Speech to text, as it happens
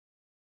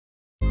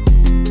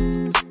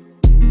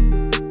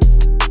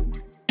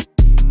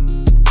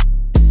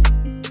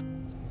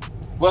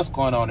What's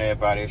going on,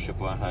 everybody? It's your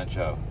boy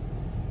Huncho.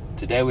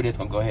 Today we're just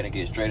gonna go ahead and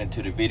get straight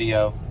into the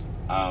video.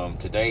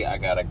 Today I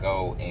gotta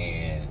go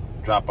and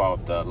drop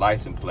off the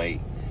license plate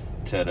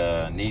to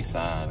the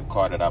Nissan, the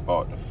car that I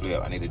bought to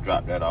flip. I need to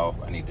drop that off.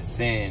 I need to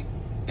send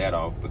that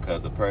off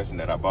because the person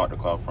that I bought the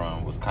car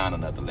from was kind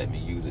enough to let me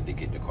use it to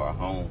get the car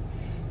home.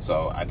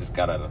 So I just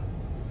got a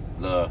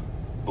little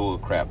bull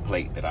crap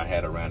plate that I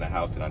had around the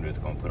house that I'm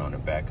just gonna put on the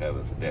back of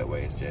it, so that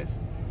way it's just,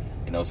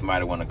 you know,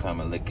 somebody want to come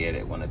and look at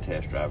it, want to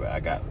test drive it, I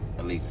got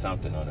at least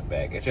something on the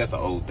back. It's just an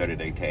old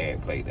 30-day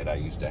tag plate that I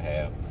used to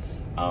have.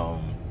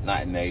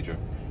 Not major,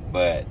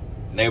 but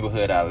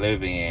neighborhood I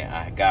live in,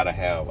 I gotta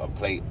have a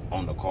plate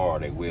on the car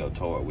they will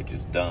tow it, which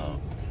is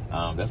dumb.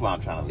 That's why I'm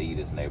trying to leave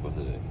this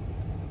neighborhood.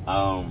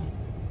 Then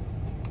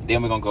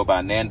we're gonna go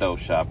by Nando's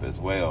shop as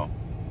well.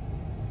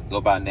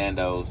 Go by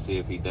Nando's, see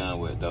if he done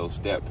with those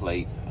step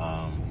plates.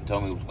 He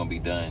told me it was gonna be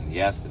done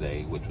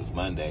yesterday, which was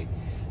Monday.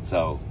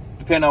 So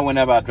depending on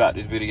whenever I drop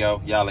this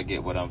video, y'all will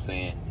get what I'm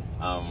saying.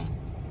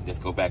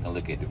 Just go back and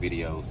look at the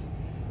videos.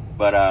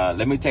 But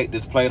let me take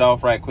this plate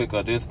off right quick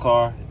of this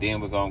car.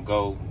 Then we're gonna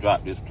go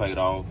drop this plate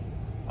off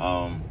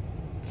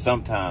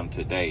sometime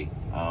today.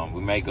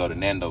 We may go to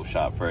Nando's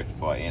shop first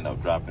before I end up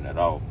dropping it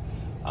off.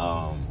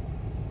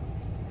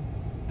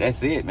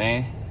 That's it,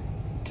 man.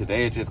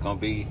 Today is just gonna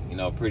be, you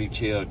know, a pretty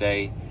chill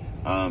day.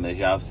 As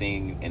y'all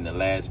seen in the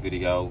last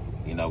video,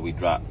 you know, we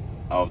dropped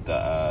off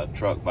the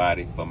truck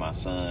body for my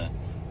son.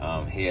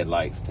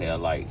 Headlights, tail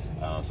lights,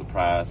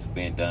 surprise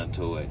being done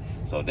to it.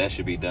 So that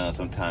should be done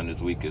sometime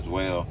this week as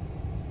well.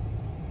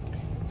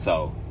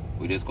 So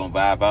we just gonna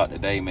vibe out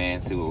today,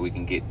 man, see what we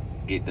can get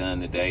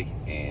done today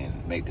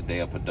and make the day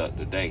a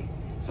productive day.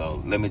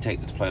 So let me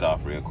take this plate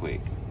off real quick.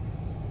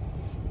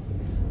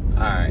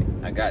 All right,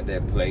 I got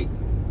that plate.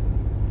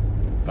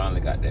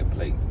 Finally got that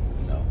plate,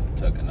 you know,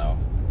 tucking off.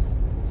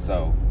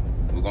 So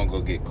we're gonna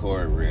go get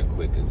Corey real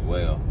quick as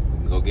well. We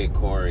can go get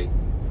Corey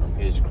from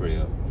his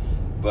crib.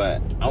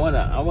 But I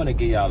wanna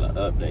give y'all an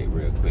update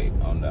real quick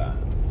on the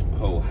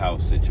whole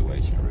house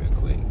situation real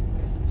quick.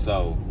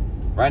 So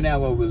right now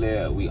where we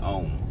live, we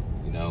own,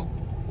 you know,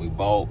 we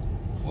bought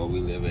where we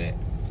live at.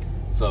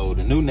 So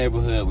the new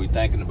neighborhood we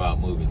thinking about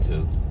moving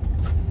to.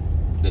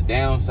 The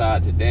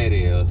downside to that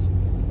is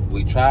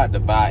we tried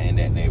to buy in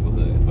that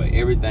neighborhood, but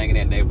everything in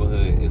that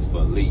neighborhood is for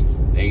lease.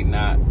 They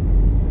not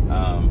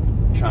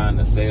trying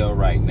to sell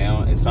right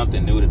now. It's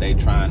something new that they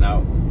trying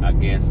out, I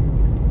guess.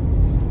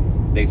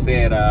 They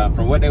said,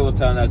 from what they was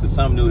telling us, it's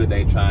something new that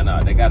they trying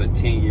out. They got a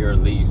 10-year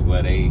lease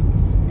where they,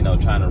 you know,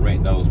 trying to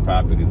rent those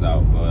properties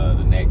out for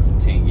the next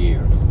 10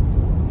 years.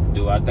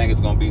 Do I think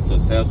it's going to be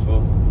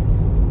successful?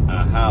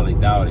 I highly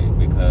doubt it,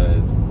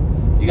 because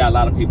you got a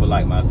lot of people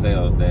like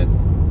myself that's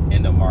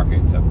in the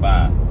market to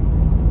buy.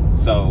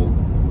 So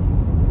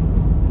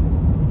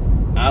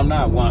I'm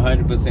not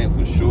 100%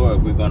 for sure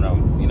if we're going to,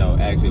 you know,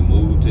 actually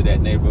move to that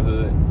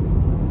neighborhood.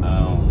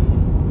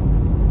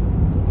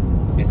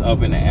 It's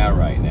up in the air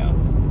right now.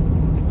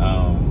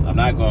 I'm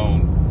not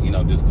going to, you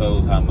know,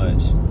 disclose how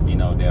much, you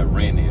know, their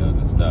rent is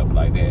and stuff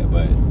like that,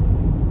 but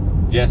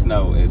just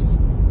know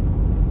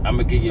I'm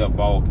gonna give you a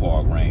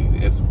ballpark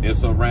range.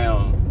 It's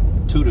around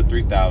 $2,000 to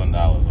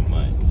 $3,000 a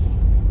month.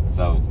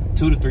 So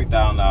 $2,000 to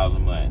 $3,000 a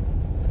month.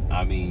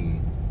 I mean,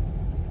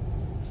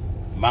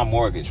 my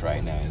mortgage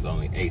right now is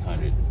only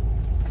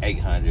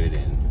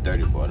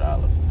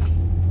 $834.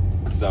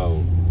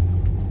 So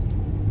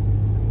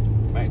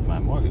my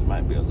mortgage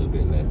might be a little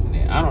bit less than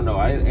that. I don't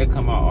know. It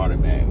come out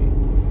automatically.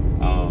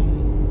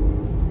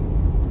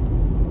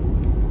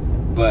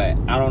 But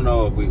I don't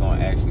know if we're gonna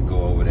actually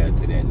go over there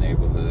to that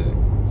neighborhood.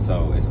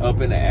 So it's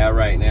up in the air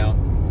right now.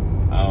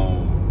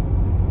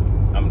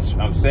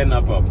 I'm setting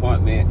up an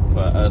appointment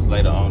for us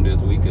later on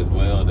this week as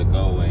well to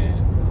go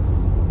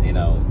and, you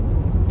know,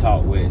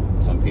 talk with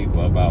some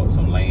people about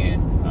some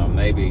land.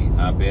 Maybe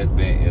our best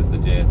bet is to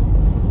just,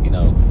 you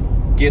know,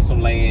 get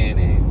some land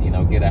and, you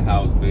know, get a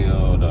house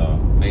built, or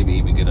maybe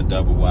even get a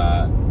double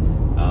wide.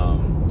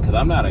 Because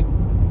I'm not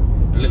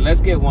let's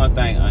get one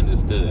thing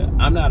understood.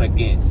 I'm not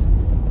against,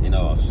 you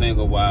know, a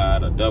single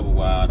wide, a double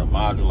wide, a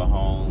modular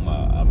home,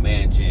 a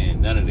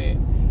mansion, none of that.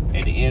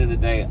 At the end of the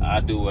day,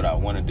 I do what I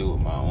want to do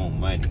with my own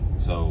money.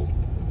 So,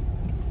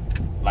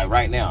 like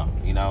right now,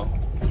 you know,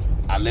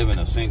 I live in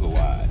a single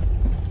wide.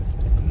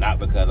 Not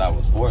because I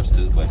was forced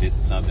to, but this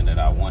is something that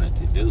I wanted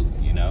to do,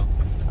 you know.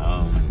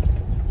 I'm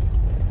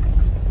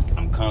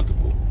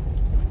comfortable.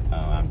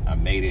 I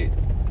made it,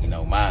 you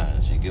know,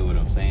 mine. You get what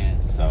I'm saying?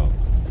 So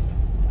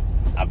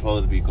I'm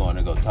supposed to be going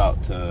to go talk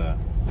to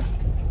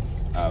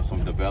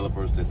some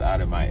developers that's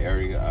out in my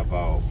area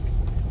about,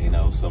 you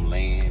know, some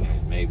land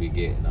and maybe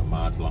getting a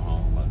modular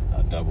home,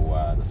 a double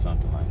wide or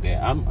something like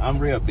that. I'm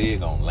real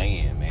big on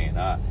land, man.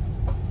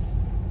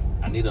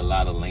 I need a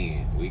lot of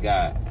land. We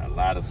got a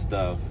lot of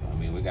stuff. I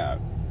mean, we got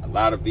a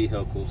lot of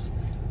vehicles.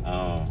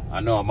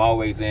 I know I'm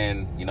always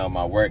in, you know,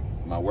 my work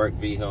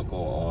vehicle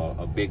or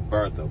a Big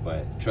Bertha,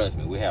 but trust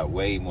me, we have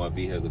way more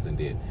vehicles than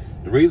this.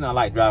 The reason I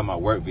like driving my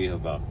work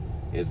vehicle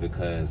is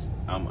because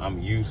I'm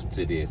used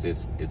to this.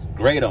 It's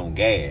great on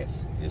gas.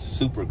 It's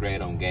super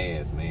great on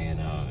gas, man.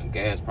 And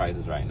gas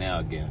prices right now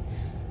are getting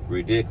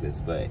ridiculous,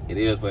 but it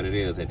is what it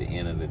is at the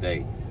end of the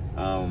day.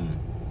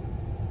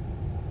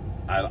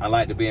 I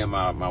like to be in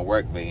my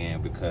work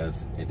van because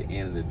at the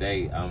end of the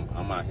day,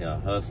 I'm out here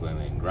hustling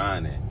and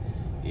grinding,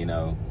 you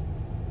know.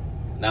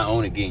 Not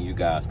only getting you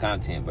guys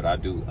content, but I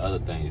do other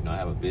things. You know, I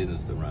have a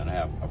business to run. I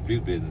have a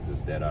few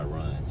businesses that I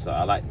run. So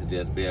I like to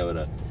just be able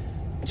to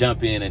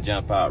jump in and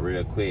jump out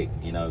real quick.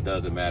 You know, it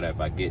doesn't matter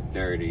if I get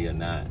dirty or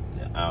not.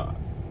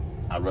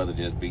 I'd rather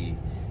just be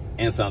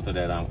in something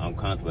that I'm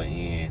comfortable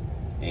in.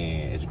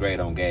 And it's great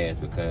on gas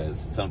because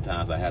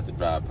sometimes I have to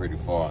drive pretty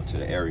far to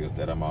the areas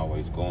that I'm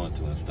always going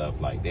to and stuff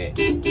like that.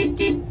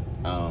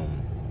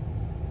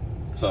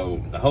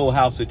 So the whole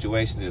house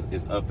situation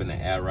is up in the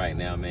air right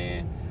now,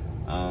 man.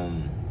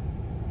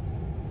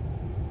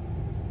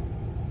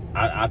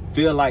 I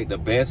feel like the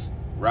best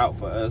route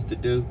for us to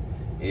do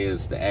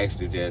is to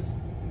actually just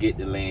get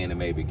the land and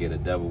maybe get a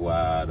double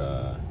wide,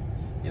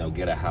 you know,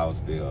 get a house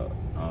built.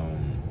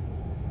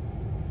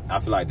 I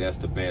feel like that's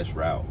the best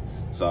route.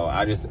 So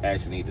I just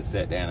actually need to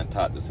sit down and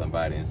talk to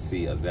somebody and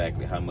see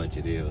exactly how much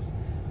it is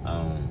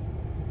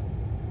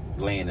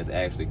land is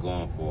actually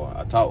going for.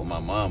 I talked with my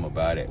mom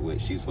about it,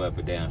 which she swept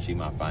it down. She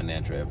my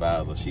financial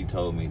advisor. She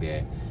told me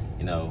that,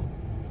 you know,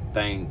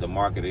 the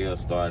market is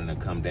starting to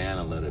come down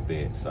a little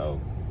bit. So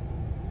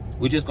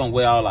we're just gonna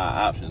weigh all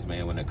our options,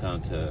 man, when it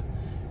comes to,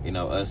 you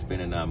know, us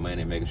spending our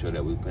money, making sure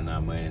that we putting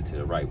our money into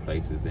the right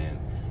places and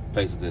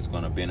places that's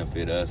gonna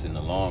benefit us in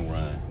the long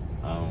run.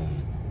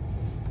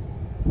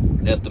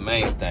 That's the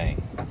main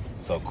thing.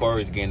 So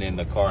Corey's getting in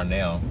the car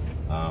now.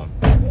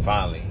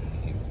 Finally,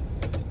 it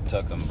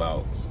took him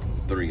about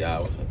 3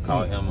 hours. I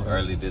called him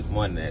early this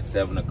morning at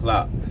 7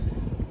 o'clock.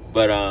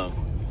 But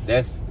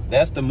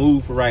that's the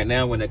move for right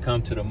now when it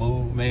comes to the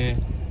move,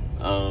 man.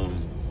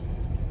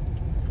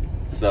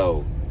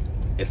 So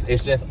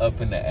it's just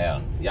up in the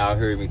air. Y'all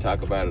heard me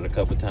talk about it a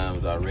couple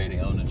times already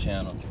on the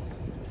channel.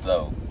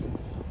 So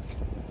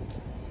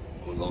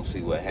we're gonna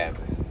see what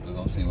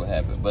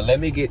happens. But let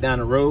me get down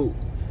the road.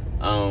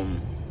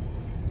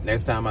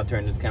 Next time I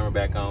turn this camera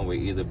back on,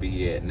 we'll either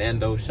be at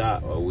Nando's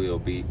shop or we'll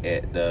be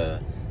at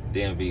the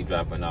DMV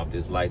dropping off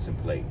this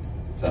license plate.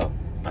 So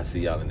I'll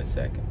see y'all in a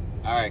second.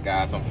 All right,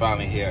 guys, I'm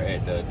finally here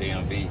at the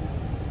DMV.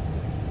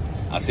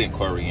 I sent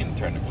Corey in to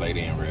turn the plate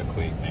in real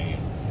quick, man.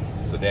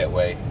 So that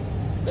way,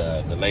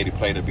 the lady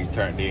plate will be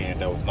turned in.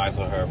 That was nice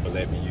of her for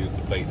letting me use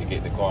the plate to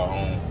get the car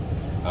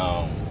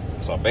home.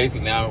 So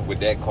basically now with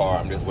that car,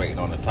 I'm just waiting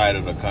on the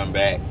title to come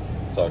back.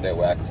 So that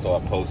way I can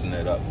start posting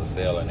it up for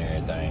sale and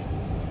everything.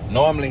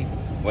 Normally,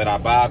 when I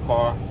buy a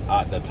car,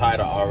 the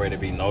title already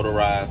be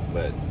notarized,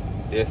 but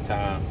this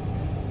time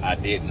I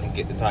didn't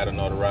get the title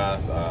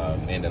notarized.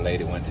 And the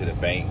lady went to the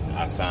bank,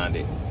 I signed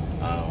it.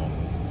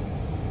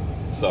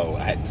 So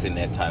I had to send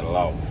that title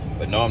off.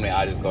 But normally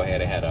I just go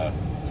ahead and have a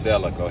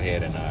seller go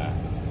ahead and,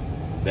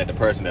 that the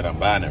person that I'm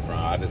buying it from,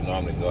 I just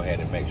normally go ahead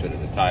and make sure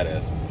that the title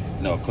is,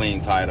 you know, a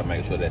clean title,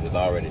 make sure that it's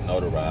already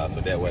notarized.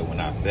 So that way when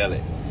I sell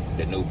it,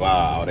 the new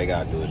buyer, all they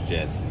gotta do is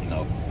just, you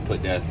know,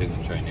 put their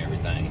signature and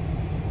everything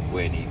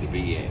where it needs to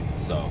be at.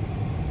 So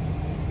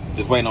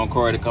just waiting on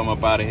Corey to come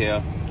up out of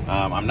here.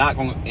 I'm not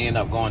gonna end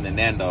up going to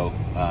Nando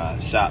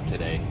shop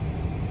today.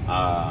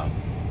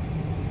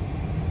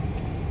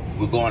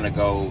 We're going to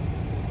go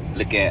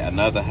look at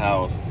another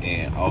house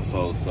and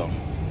also some,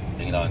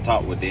 you know, and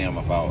talk with them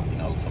about, you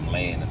know, some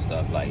land and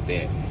stuff like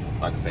that.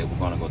 Like I say, we're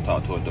gonna go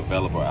talk to a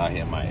developer out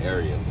here in my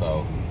area.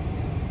 So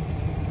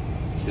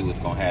see what's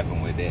gonna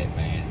happen with that,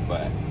 man.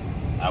 But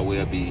I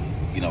will be,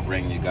 you know,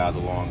 bringing you guys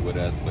along with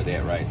us for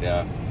that right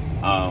there.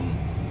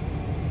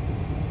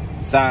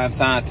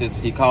 Scientist,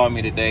 he called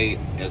me today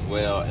as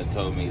well and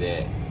told me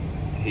that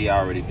he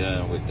already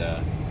done with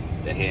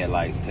the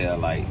headlights, tail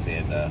lights,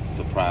 and the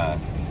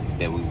surprise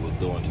that we was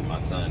doing to my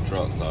son's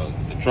truck. So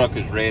the truck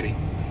is ready.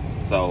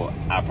 So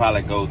I'll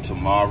probably go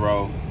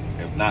tomorrow.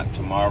 If not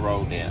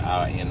tomorrow, then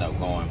I'll end up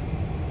going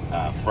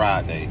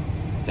Friday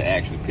to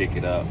actually pick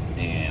it up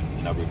and,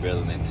 you know,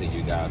 revealing it to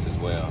you guys as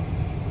well.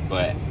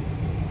 But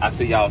I'll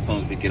see y'all as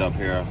soon as we get up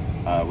here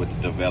with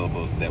the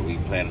developers that we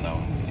planning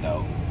on, you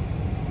know,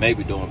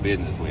 maybe doing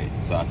business with.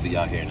 So I'll see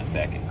y'all here in a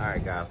second. All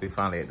right, guys, we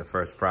finally at the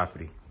first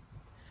property.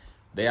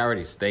 They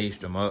already staged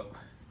them up.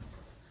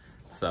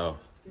 So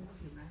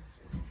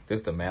this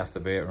is the master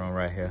bedroom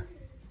right here.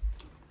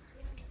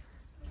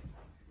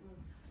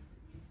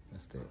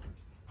 That's it.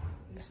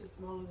 This shit's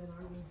smaller than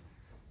our room.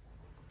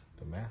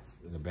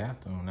 The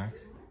bathroom,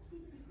 nice.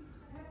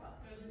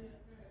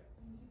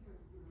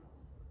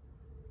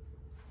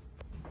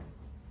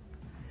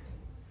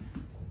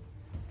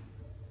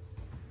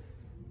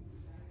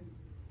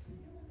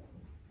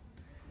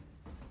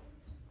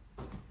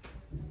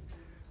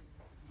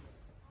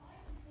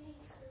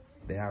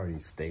 They already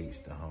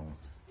staged the home.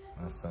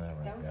 My son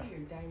right there. That would be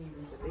your dining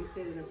room, but they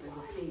set it up as a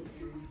pig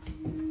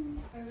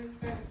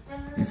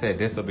area. You said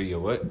this will be your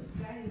what?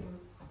 Dining room.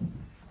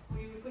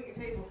 Where you would put your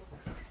table.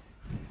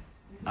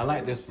 I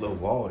like this little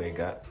wall they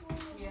got.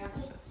 Yeah.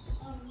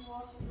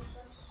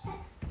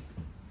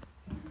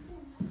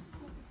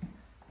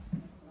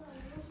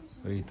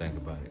 do you think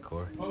about it,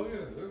 Corey? Oh yeah,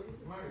 that's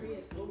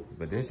nice.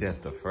 But this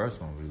just the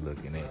first one we're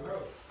looking at.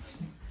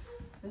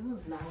 That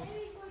looks nice.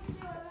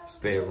 It's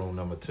bedroom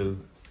number 2.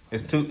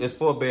 It's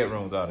 4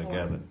 bedrooms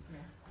altogether.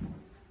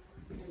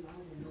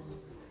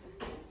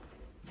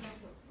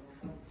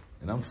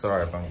 And I'm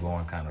sorry if I'm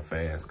going kind of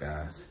fast,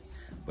 guys,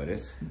 but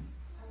it's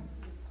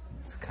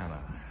kind of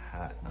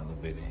hot a little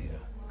bit in here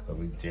because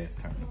we just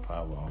turned the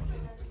power on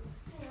in.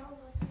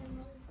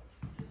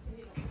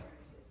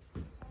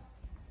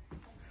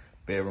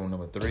 Bedroom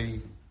number 3.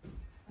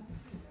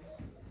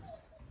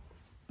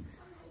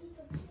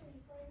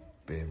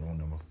 Bedroom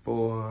number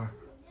 4.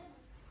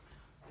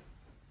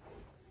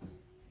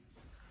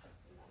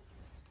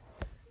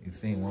 You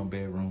seen one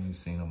bedroom, you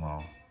seen them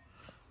all.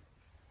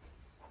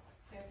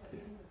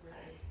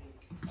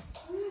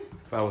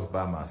 If I was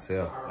by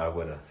myself, I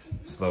would have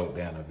slowed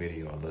down the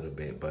video a little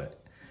bit,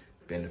 but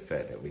being the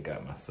fact that we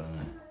got my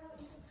son,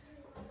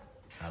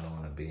 I don't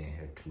want to be in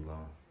here too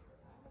long.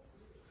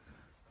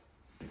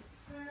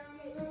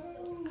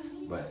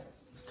 But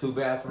it's 2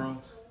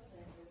 bathrooms.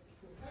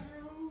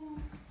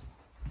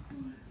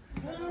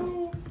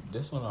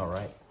 This one all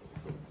right.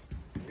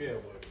 Yeah,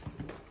 but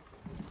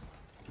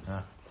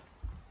Huh?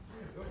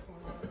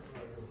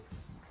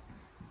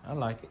 I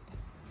like it.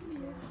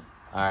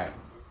 All right.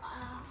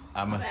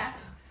 I'm going to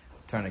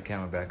turn the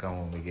camera back on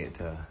when we get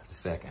to the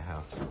second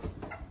house.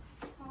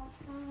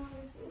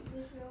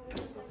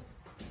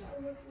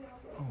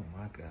 Oh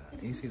my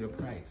God. You see the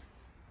price?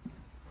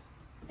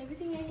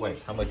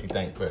 Wait, how much you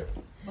think per?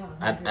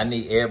 I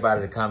need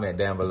everybody to comment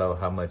down below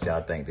how much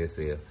y'all think this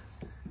is.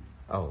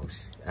 Oh,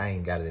 I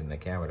ain't got it in the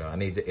camera though. I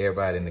need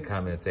everybody in the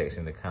comment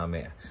section to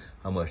comment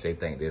how much they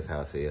think this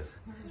house is.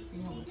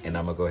 And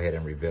I'm gonna go ahead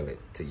and reveal it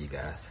to you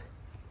guys.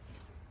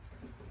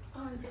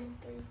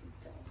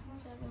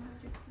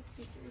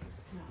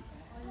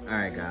 All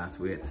right, guys,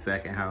 we're at the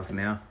second house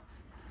now.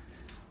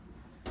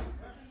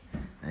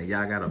 And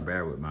y'all gotta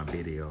bear with my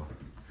video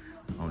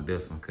on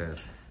this one,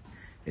 cause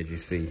as you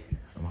see,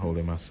 I'm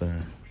holding my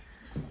son.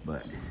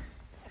 But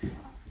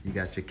you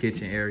got your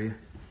kitchen area.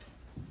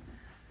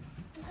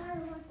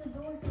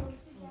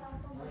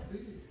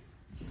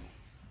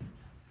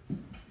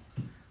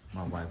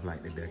 My wife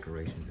liked the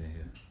decorations in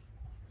here.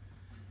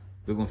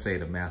 We're gonna say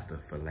the master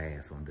for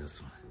last on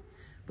this one.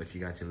 But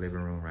you got your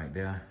living room right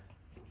there.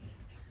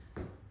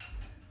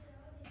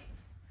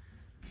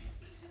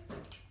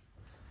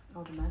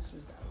 Oh, the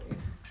master's that way.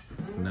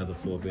 It's another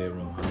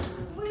 4-bedroom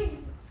house.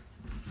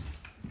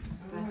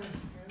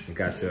 You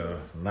got your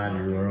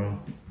laundry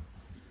room.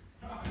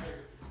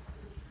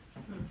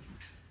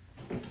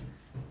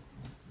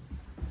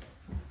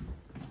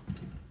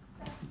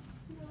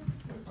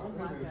 Oh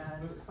my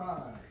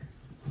God.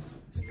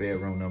 It's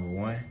bedroom number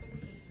 1.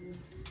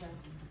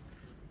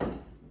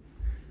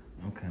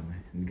 Okay,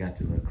 man. You got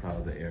your little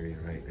closet area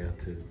right there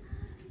too.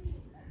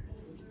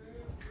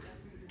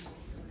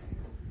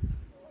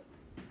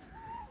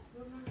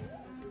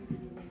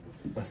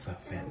 What's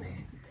up, fat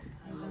man?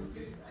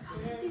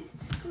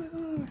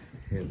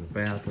 Here's a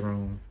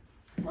bathroom.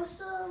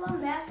 What's up?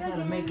 I'm back Got a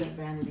again. makeup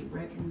vanity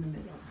right in the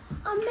middle.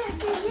 I'm back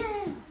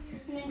again.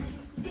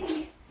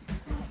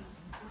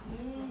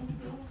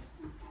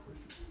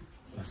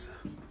 What's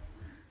up?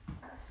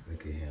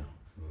 Look at him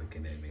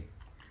looking at me.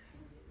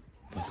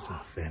 What's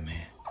up, fat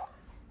man?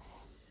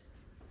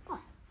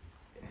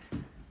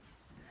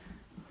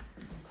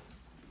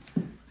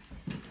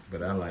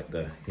 But I like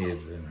the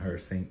his and her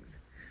sinks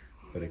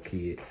for the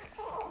kids.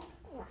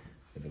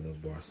 With the little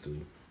bar stool.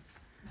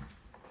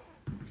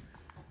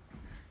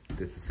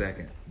 This is the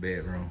second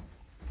bedroom.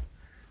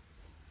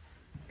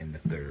 And the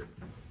third.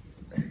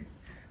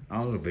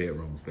 All the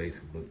bedrooms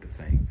basically look the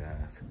same,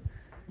 guys.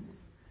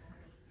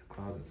 The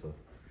closets are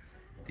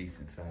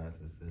decent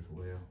sizes as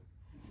well.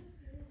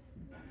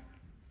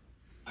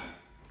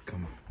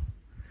 Come on.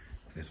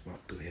 Let's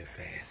walk through here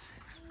fast.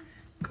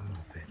 Come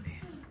on, fat man.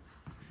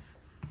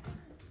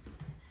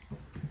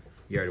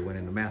 You already went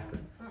in the master?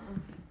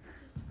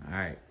 All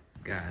right,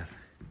 guys.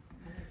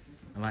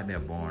 I like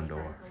that barn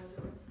door.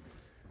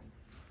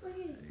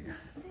 Yeah.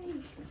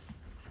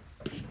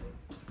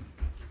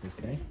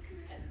 Okay.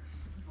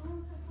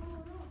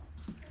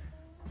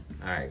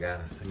 All right,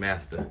 guys,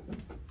 master.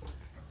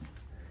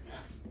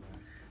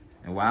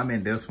 And while I'm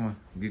in this one,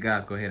 you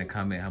guys go ahead and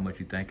comment how much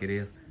you think it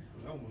is.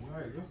 that one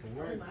nice. That's one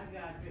nice.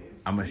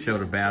 I'm gonna show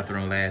the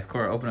bathroom last.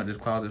 Corey, open up this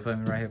closet for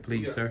me right here,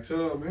 please, Yeah, sir.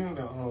 tub and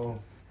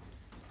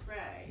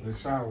Right. the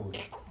shower.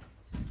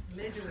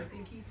 Legend would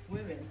think he's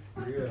swimming.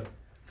 Yeah.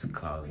 It's a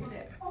closet.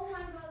 Oh my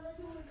God, let's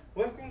move.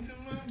 Welcome to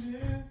my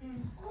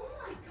gym. Oh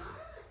my God.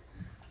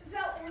 It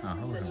felt Oh,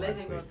 hold The on legend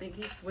right gonna quick. think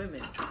he's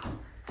swimming.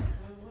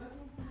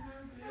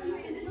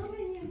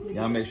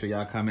 Y'all make sure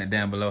y'all comment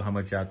down below how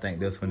much y'all think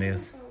this one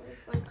is.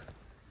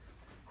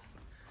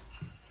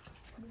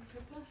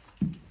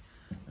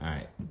 All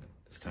right,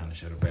 it's time to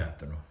show the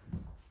bathroom.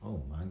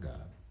 Oh my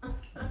God.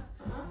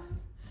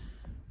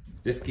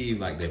 This give you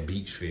like that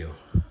beach feel.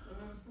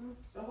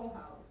 The whole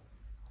house.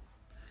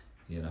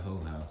 Yeah, the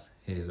whole house.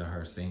 His or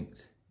her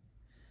sinks.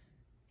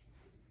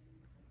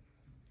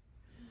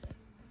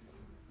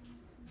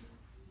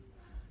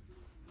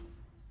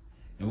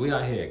 And we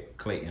out here at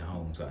Clayton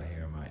Homes out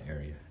here in my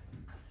area.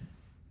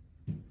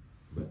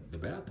 But the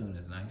bathroom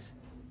is nice.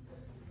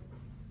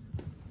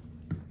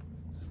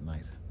 It's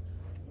nice.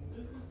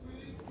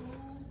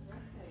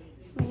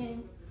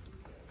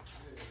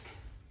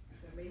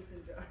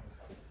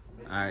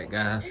 Alright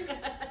guys.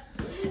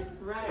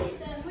 Right.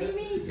 What do you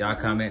mean? Y'all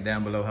comment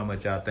down below how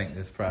much y'all think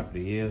this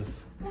property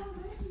is.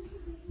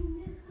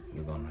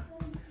 We're gonna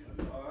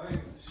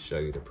show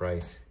you the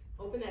price.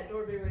 Open that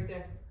doorbell right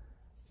there.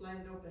 Slide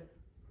it open.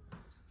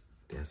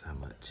 That's how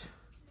much.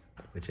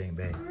 Which ain't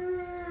bad.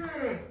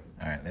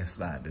 Alright, let's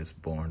slide this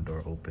barn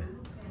door open.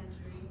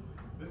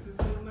 This is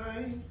so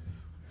nice.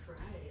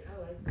 Right.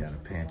 I like Got a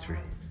pantry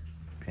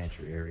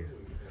area.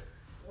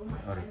 Oh my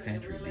Oh, the God,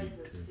 pantry I realize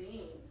deep, the too.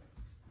 scene.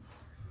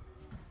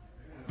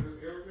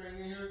 Everything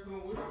in here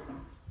come with it.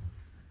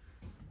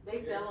 They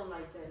sell them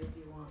like that if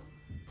you want.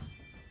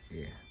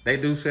 Yeah. They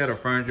do sell the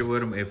furniture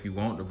with them if you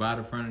want to buy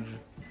the furniture.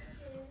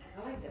 I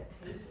like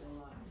that table a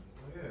lot.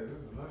 Yeah, this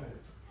is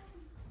nice.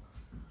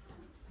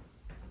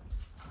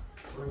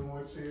 3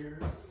 more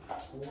chairs.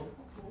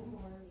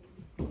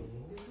 4.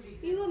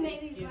 You will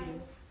make me cry.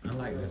 I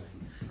like this.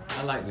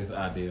 I like this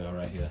idea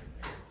right here.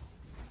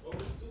 Oh,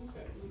 it's 2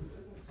 tables.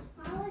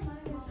 I like my I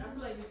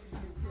feel like you can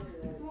consider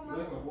that.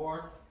 There's a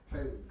bar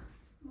table.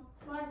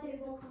 my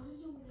table. Let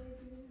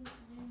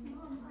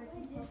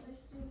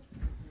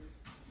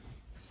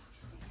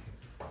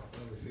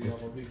me see. I'm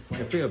gonna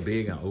be It feel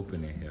big and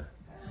open in here.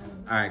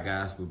 All right,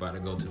 guys, we're about to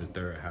go to the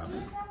third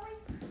house.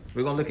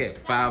 We're gonna look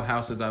at 5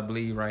 houses, I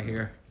believe, right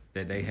here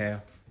that they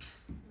have.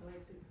 I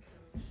like this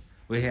couch.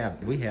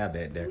 We have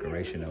that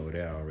decoration over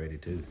there already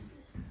too.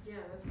 Yeah,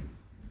 that's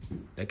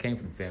That came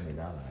from Family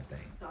Dollar, I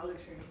think. Dollar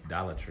Tree.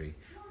 Dollar Tree.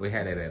 We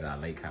had it at our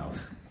lake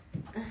house.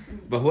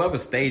 But whoever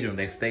staged them,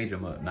 they stage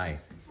them up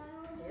nice.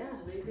 Yeah,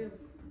 they do.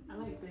 I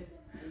like this.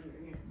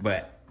 Here.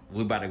 But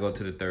we're about to go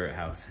to the third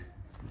house.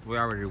 We're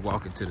already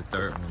walking to the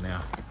third one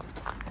now.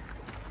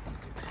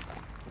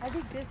 I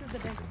think this is the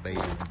best. The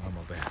baby and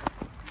mama back.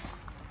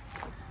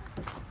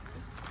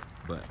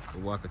 But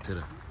we're walking to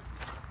the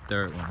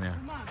third one now.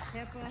 Come on,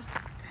 Peppa.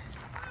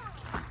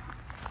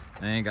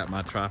 I ain't got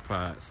my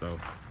tripod, so.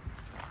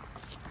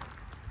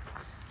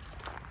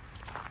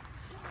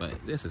 But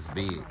this is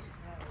big.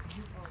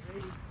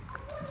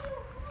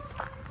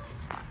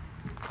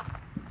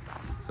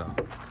 So,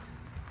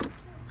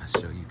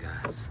 I'll show you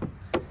guys.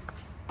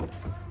 Oh,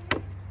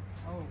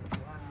 wow.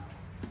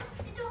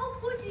 It's a whole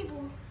food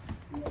table.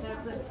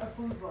 That's a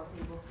foosball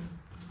table.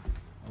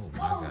 Oh my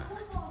God.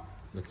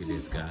 Look at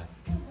this, guys.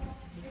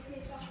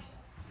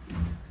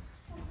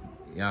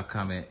 Y'all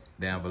comment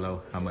down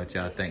below how much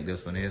y'all think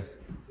this one is.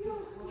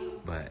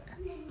 But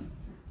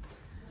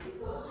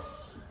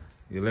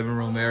your living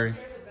room area.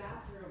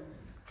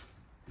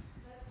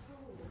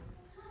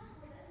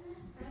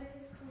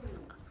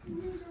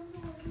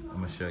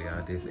 I'm gonna show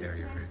y'all this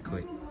area real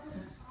quick.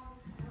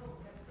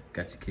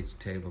 Got your kitchen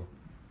table.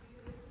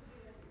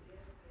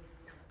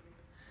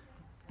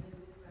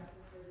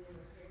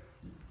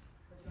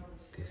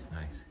 This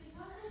nice.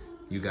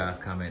 You guys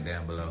comment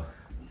down below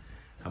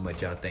how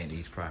much y'all think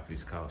these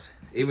properties cost.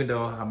 Even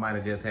though I might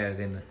have just had it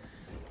in the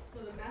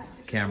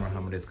camera,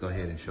 I'm gonna just go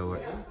ahead and show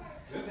it.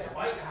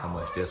 How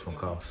much this one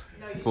costs.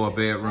 4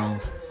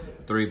 bedrooms,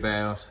 3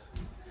 baths,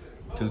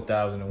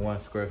 2,001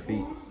 square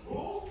feet.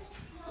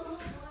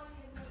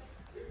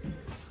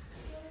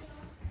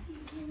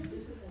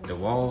 The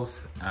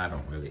walls, I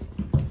don't really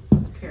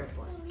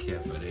Careful. care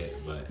for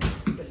that, but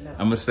But no. I'm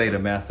gonna say the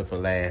master for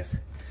last.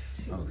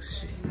 Oh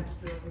shit.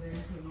 Master over there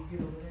when you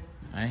get over there.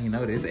 I ain't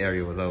know this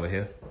area was over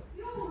here.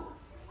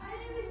 I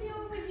didn't even see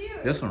over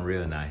here. This one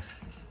real nice.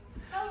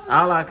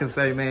 All I can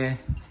say, man,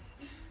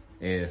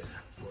 is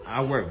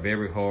I work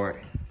very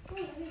hard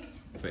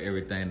for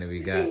everything that we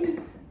got.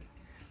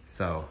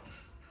 So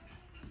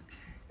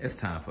it's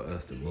time for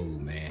us to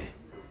move, man.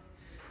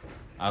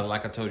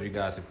 Like I told you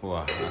guys before,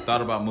 I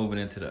thought about moving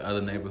into the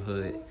other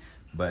neighborhood,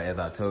 but as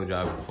I told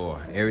y'all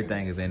before,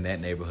 everything is in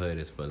that neighborhood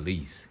is for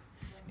lease.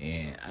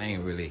 And I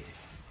ain't really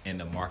in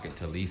the market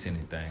to lease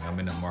anything. I'm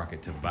in the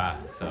market to buy.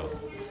 So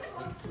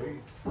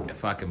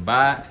if I can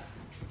buy it,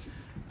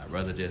 I'd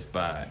rather just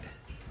buy it.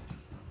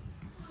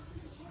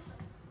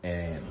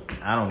 And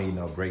I don't need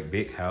no great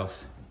big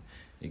house.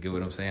 You get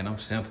what I'm saying? I'm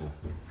simple.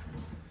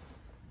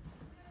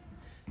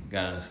 You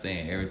gotta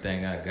understand,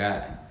 everything I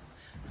got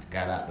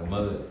out the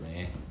mud,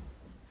 man.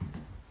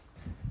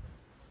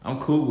 I'm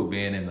cool with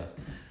being in a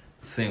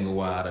single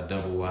wide, a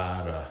double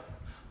wide, a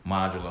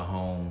modular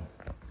home.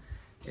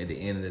 At the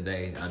end of the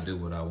day, I do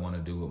what I want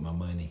to do with my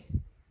money.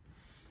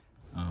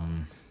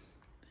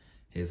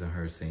 His and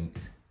her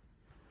sinks,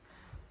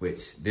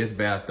 which this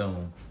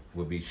bathroom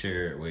will be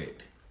shared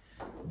with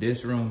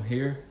this room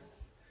here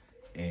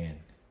and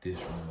this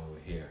room over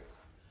here.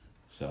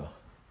 So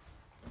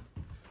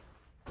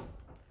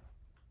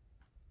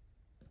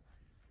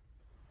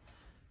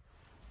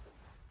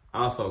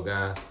also,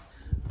 guys,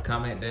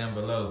 comment down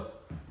below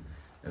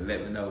and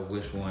let me know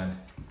which one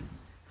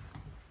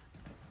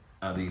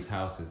of these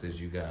houses is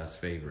you guys'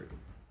 favorite.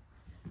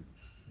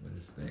 What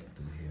is back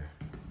through here?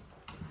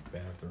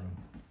 bathroom.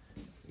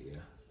 Yeah.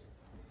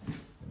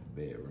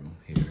 Bedroom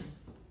here.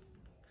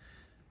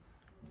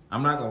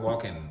 I'm not gonna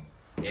walk in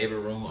every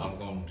room. I'm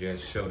gonna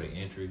just show the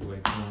entryway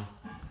to them.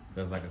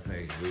 Because like I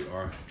say, we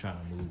are trying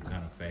to move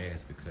kind of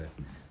fast because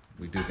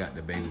we do got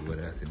the baby with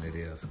us and it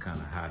is kind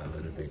of hot a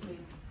little bit.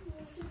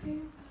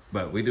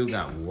 But we do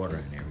got water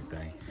and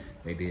everything.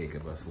 They did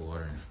give us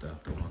water and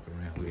stuff to walk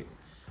around with,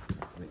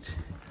 which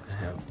I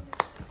have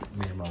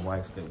me and my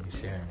wife still be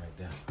sharing right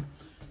there.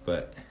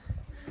 But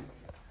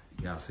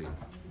y'all see,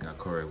 got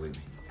Corey with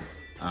me.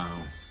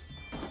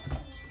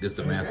 This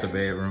the master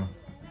bedroom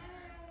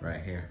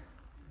right here.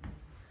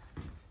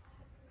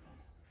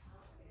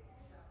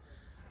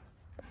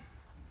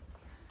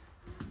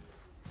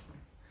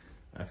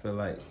 I feel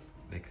like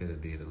they could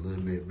have did a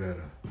little bit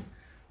better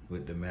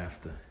with the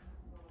master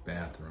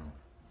bathroom.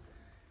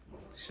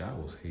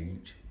 Shower's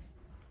huge,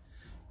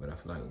 but I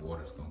feel like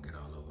water's gonna get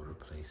all over the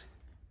place.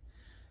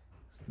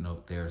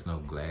 There's no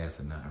glass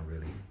or nothing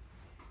really.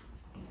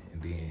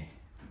 And then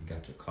you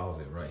got your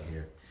closet right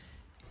here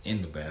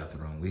in the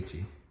bathroom with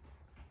you.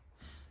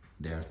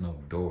 There's no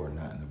door,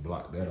 nothing to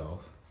block that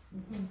off.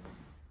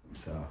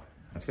 So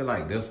I feel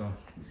like this one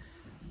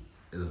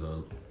is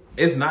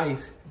it's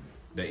nice,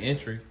 the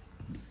entry,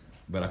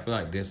 but I feel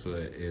like this one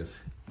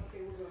is,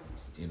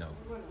 you know,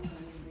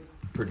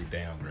 pretty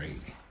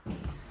downgrade.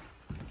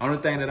 Only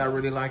thing that I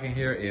really like in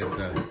here is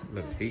the,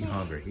 look, he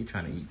hungry. He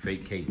trying to eat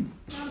fake cake.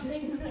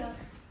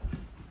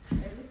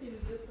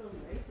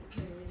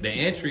 The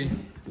entry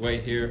way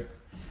here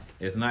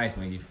is nice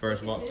when you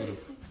first walk through the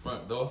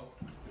front door.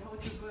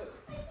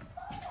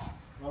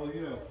 Oh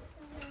yeah.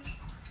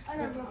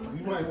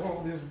 You might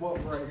want this book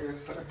right here,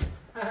 sir.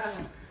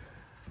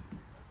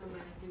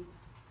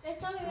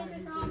 It's not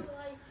even the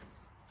like.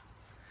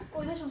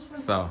 Oh, this one's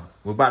from. So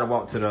we're about to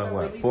walk to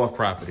the fourth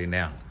property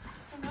now.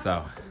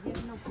 So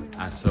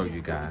I'll show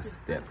you guys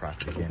that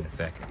property here in a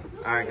second.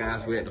 All right,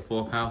 guys, we're at the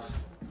fourth house.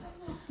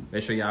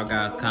 Make sure y'all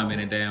guys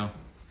commenting down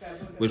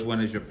which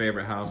one is your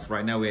favorite house.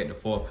 Right now we're at the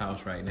fourth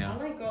house right now.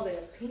 I like all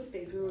that pink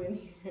they drew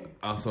in here.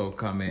 Also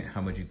comment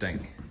how much you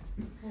think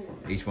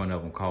each one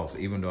of them costs,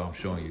 even though I'm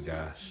showing you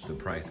guys the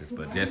prices.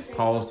 But just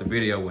pause the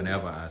video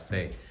whenever I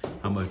say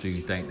how much do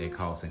you think they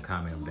cost and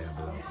comment them down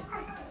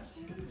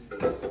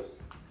below.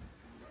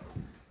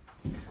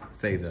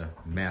 Say the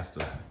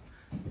master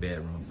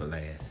bedroom for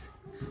last.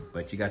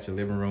 But you got your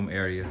living room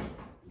area,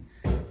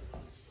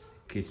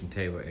 kitchen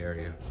table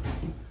area,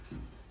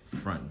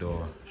 front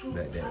door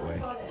back that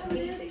way.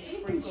 They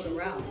sprinkled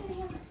around.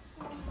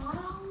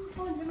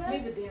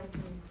 Leave the damn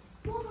thing.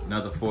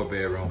 Another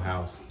 4-bedroom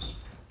house.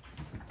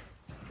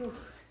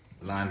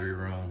 Laundry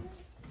room.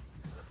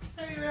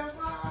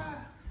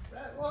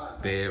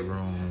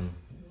 Bedroom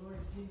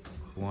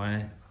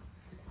 1.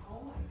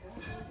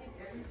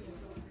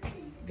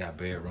 Got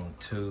bedroom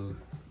 2.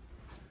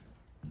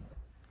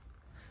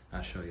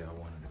 I'll show y'all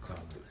one of the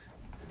closets.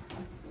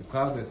 The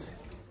closets,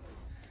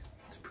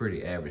 it's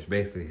pretty average.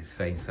 Basically the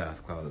same size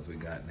closets we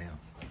got now.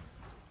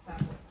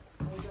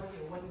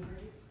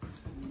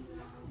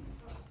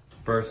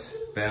 First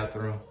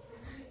bathroom,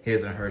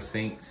 his and her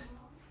sinks.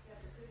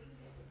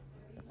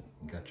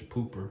 You got your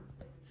pooper,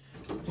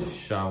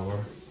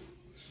 shower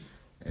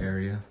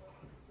area.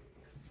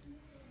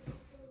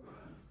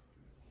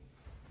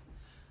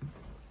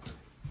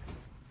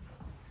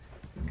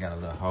 Got a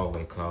little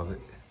hallway closet.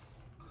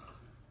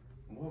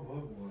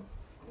 Well,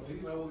 you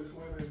know which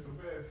one is the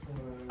best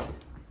one.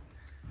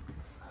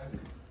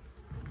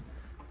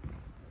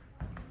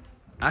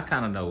 I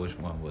kind of know which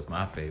one was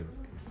my favorite.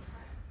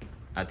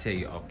 I'll tell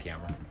you off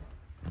camera.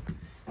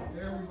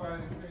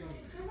 Everybody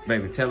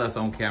Baby, tell us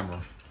on camera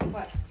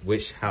What?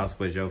 which house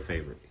was your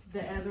favorite.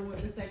 The other one,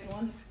 the second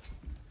one?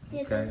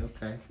 Okay.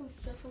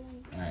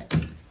 All right.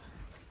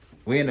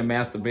 We in the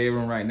master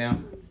bedroom right now.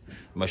 I'm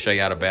gonna show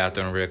y'all the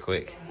bathroom real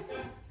quick.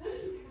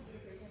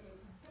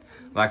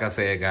 Like I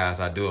said, guys,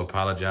 I do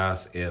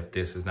apologize if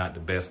this is not the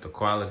best of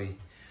quality.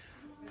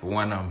 For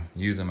one, I'm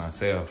using my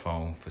cell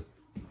phone. For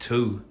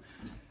two,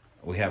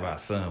 we have our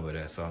son with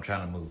us, so I'm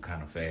trying to move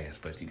kind of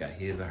fast. But you got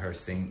his and her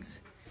sinks.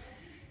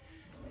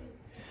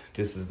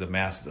 This is the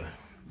master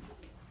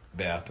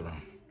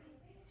bathroom.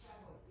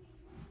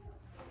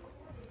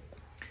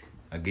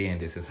 Again,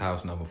 this is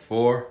house number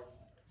 4.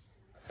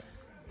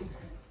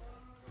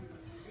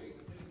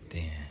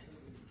 Then,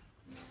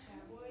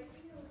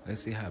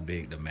 let's see how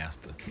big the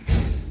master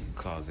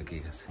closet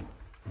is.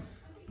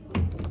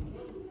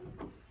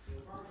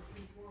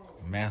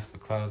 Master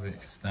closet,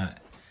 it's not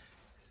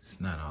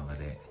all of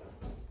that.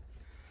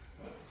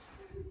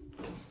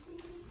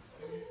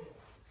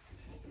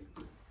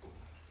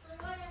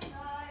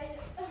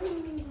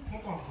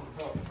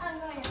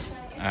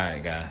 All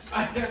right, guys.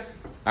 All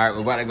right,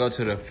 we're about to go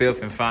to the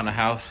 5th and final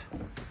house.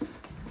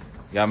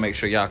 Y'all make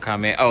sure y'all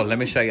comment. Oh, let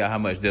me show y'all how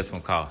much this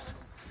one costs.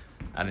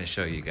 I didn't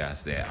show you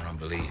guys that, I don't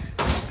believe.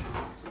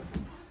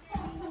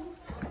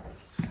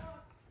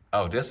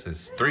 Oh, this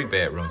is 3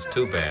 bedrooms,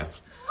 2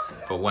 baths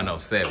for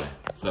 $107.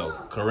 So,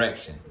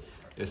 correction.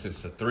 This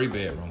is a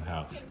 3-bedroom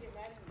house.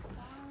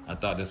 I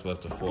thought this was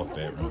the 4th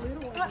bedroom.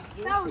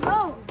 That was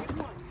low.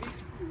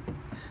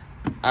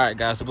 All right,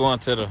 guys, we're going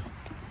to the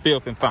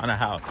 5th and final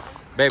house.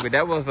 Baby,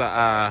 that was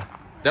a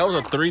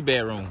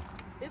 3-bedroom.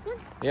 This one?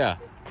 Yeah.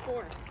 It's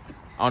 4.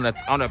 On the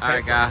All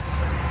right, guys.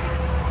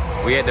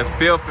 We at the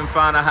 5th and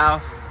final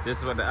house. This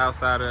is what the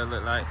outside of it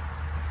look like.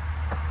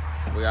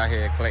 We out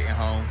here at Clayton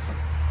Homes.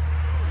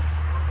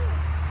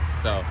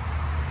 So,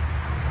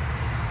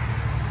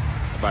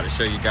 I'm about to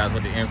show you guys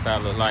what the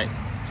inside look like.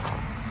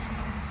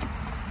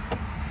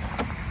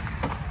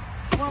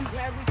 Well, I'm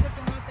glad we took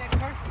them out that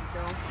car seat,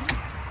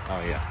 though.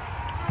 Oh, yeah.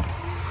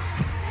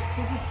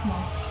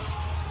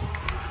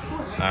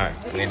 All right,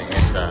 we in the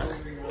inside.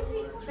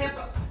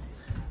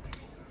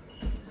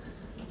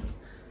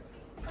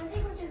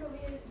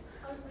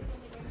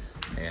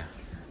 Yeah.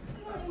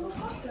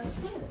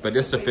 But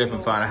this is the 5th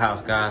and final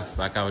house, guys.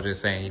 Like I was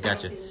just saying, you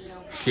got your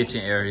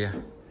kitchen area.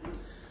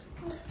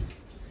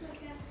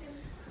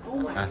 Oh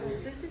my God,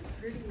 this is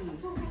pretty.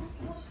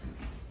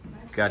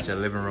 Got your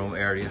living room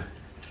area.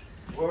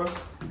 What?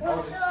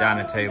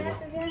 Dining table.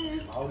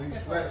 All these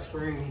flat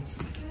screens.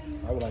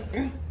 I was like,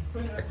 eh.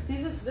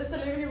 This is the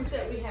living room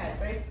set we had,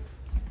 right?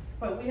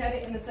 But we had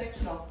it in the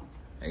sectional.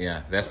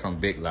 Yeah, that's from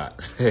Big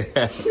Lots.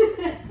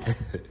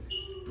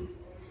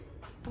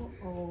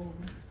 Oh.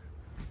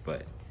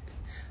 But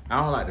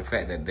I don't like the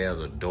fact that there's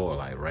a door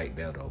like right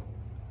there though.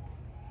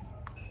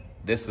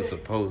 This is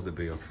supposed to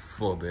be a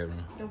 4-bedroom.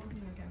 Don't put it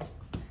again.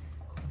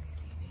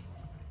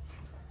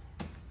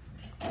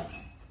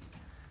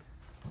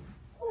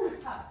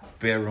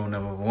 Bedroom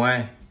number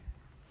 1.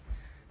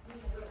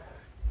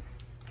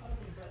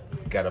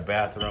 Got a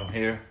bathroom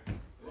here.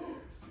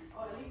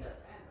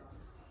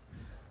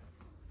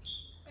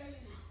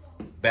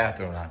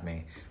 Bathroom, I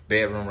mean.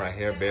 Bedroom right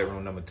here,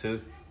 bedroom number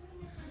 2.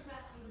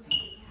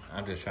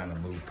 I'm just trying to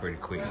move pretty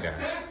quick, guys.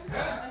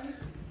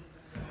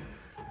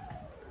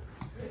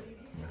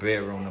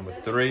 Bedroom number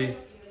 3.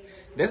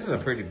 This is a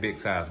pretty big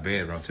size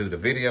bedroom too. The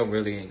video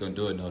really ain't gonna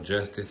do it no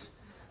justice.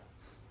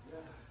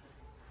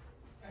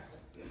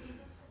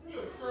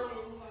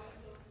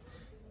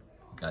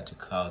 Got your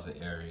closet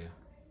area.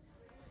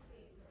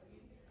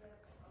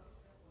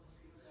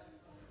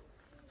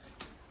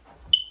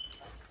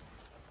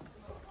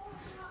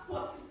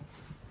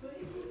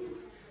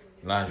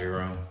 Laundry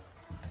room.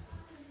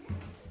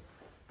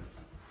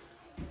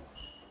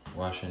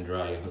 Wash and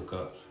dry your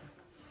hookups.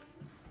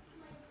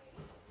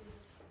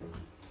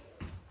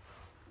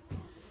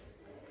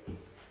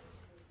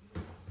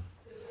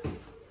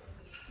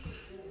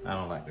 I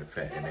don't like the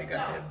fact that they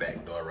got that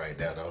back door right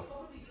there though.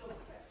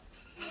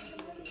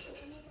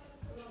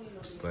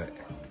 But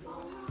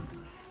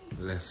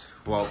let's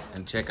walk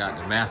and check out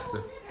the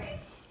master.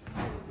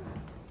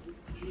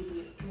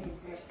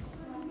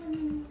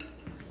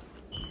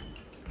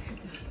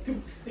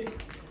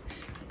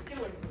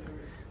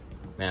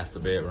 Master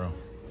bedroom.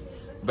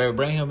 Baby,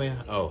 bring him in.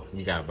 Oh,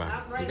 you got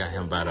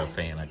him by the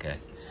fan, okay.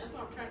 That's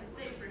why I'm trying to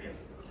stay for him.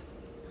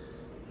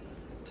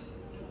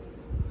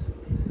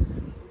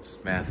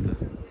 It's master.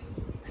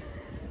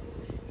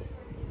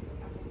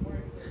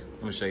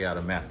 Let me show y'all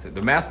the master.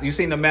 The master. You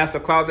seen the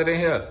master closet in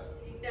here?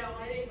 No,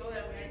 I didn't go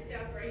that way. I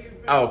stepped right here.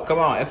 Oh, come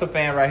on. It's a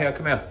fan right here.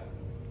 Come here.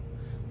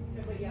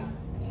 But yeah.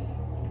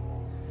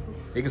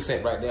 You can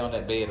sit right there on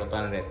that bed up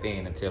under that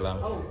thing until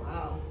Oh,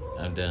 wow.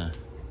 I'm done.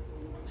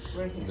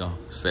 Right You here.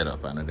 gonna sit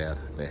up under there.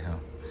 Let him.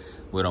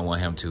 We don't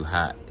want him too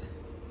hot.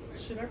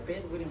 Should our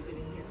bed wouldn't fit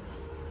in here?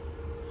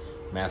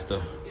 Master.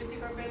 Do you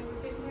think our bed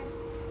would fit in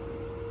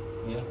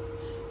here? Yeah.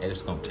 They're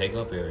just gonna take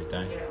up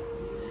everything. Yeah.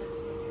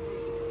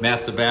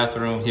 Master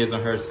bathroom. His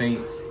and her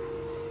sinks.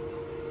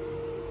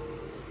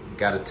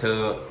 Got a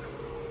tub.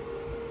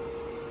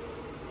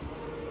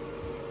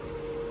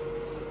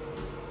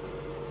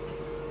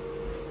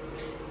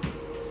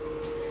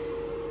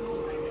 Oh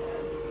my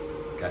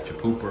God. Got your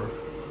pooper.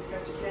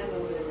 Got your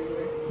candles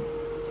everywhere.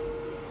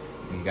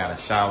 You got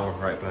a shower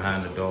right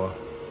behind the door.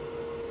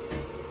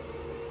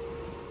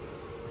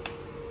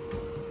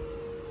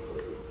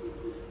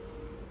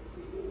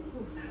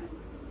 Who's that?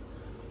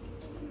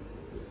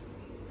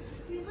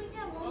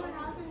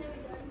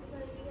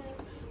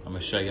 I'm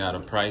gonna show y'all the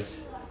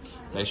price.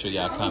 Make sure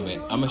y'all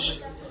comment. I'm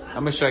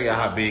gonna show y'all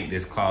how big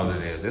this closet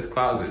is. This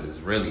closet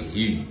is really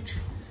huge.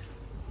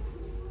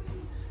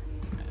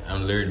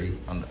 I'm literally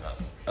on the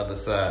other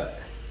side,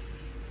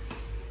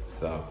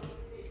 so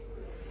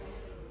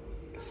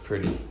it's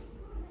pretty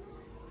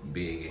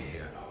big in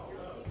here.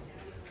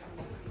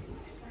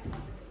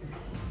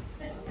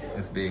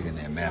 It's big in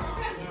that master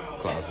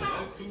closet.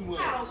 All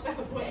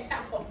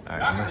right,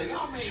 I'm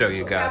gonna show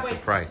you guys the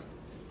price.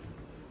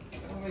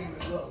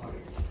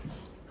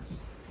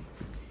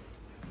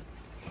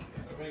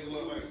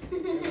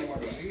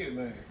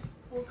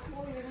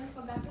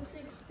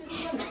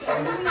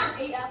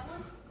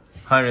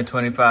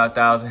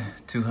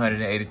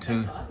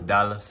 $125,282.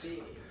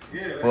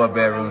 4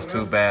 bedrooms,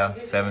 2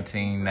 baths,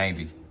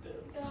 $1,790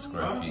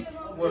 square feet.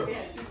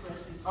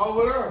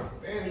 Over there.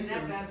 In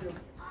that bathroom.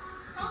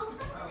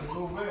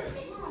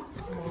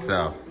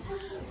 So,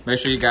 make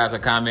sure you guys are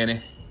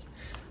commenting.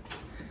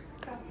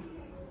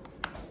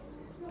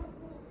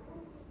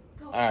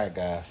 All right,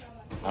 guys,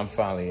 I'm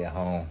finally at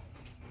home.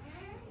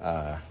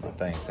 My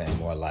thing's saying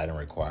more lighting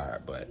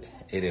required, but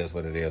it is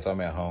what it is. I'm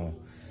at home.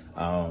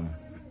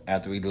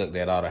 After we looked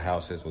at all the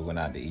houses, we went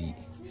out to eat.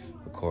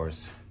 Of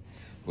course,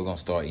 we're gonna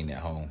start eating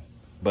at home.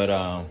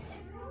 But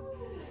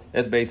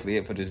that's basically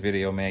it for this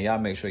video, man. Y'all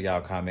make sure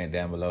y'all comment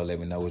down below. Let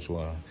me know which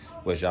one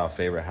was y'all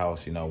favorite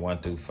house, you know, 1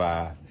 through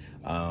 5.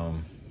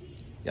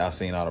 Y'all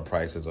seen all the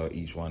prices of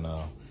each one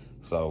of them.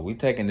 So we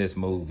taking this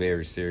move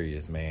very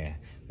serious, man.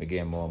 We're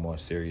getting more and more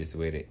serious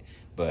with it.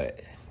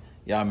 But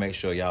y'all make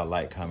sure y'all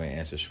like, comment,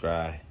 and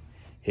subscribe.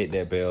 Hit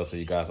that bell so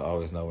you guys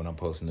always know when I'm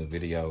posting new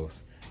videos.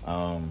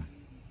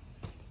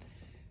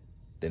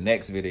 The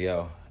next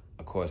video,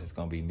 of course, it's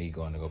gonna be me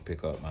going to go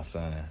pick up my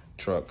son.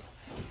 Truck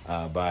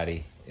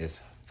body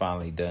is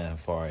finally done as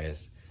far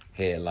as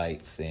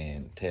headlights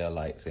and tail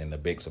lights, and the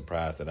big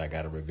surprise that I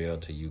gotta reveal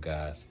to you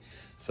guys.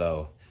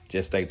 So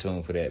just stay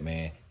tuned for that,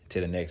 man.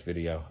 Till the next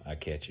video, I'll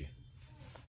catch you.